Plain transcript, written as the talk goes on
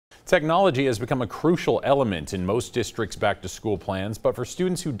Technology has become a crucial element in most districts' back-to-school plans, but for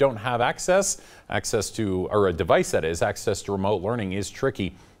students who don't have access to, or a device that is, access to remote learning is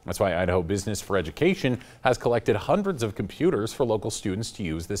tricky. That's why Idaho Business for Education has collected hundreds of computers for local students to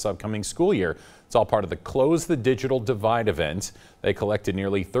use this upcoming school year. It's all part of the Close the Digital Divide event. They collected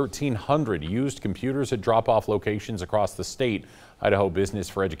nearly 1,300 used computers at drop-off locations across the state. Idaho Business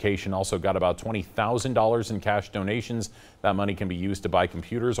for Education also got about $20,000 in cash donations. That money can be used to buy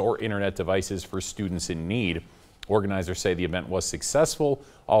computers or internet devices for students in need. Organizers say the event was successful,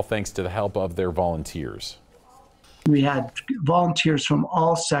 all thanks to the help of their volunteers. We had volunteers from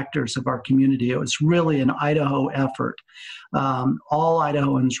all sectors of our community. It was really an Idaho effort. All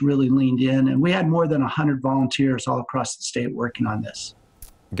Idahoans really leaned in, and we had more than 100 volunteers all across the state working on this.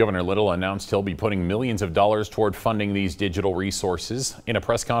 Governor Little announced he'll be putting millions of dollars toward funding these digital resources. In a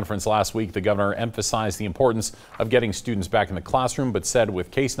press conference last week, the governor emphasized the importance of getting students back in the classroom, but said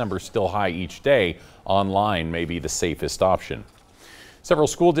with case numbers still high each day, online may be the safest option. Several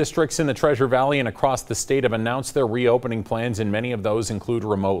school districts in the Treasure Valley and across the state have announced their reopening plans, and many of those include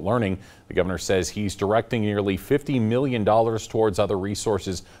remote learning. The governor says he's directing nearly $50 million towards other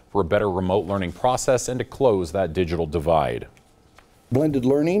resources for a better remote learning process and to close that digital divide. Blended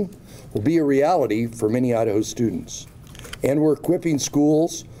learning will be a reality for many Idaho students, and we're equipping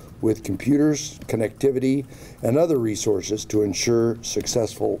schools with computers, connectivity, and other resources to ensure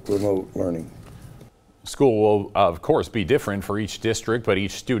successful remote learning. School will, of course, be different for each district, but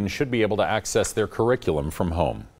each student should be able to access their curriculum from home.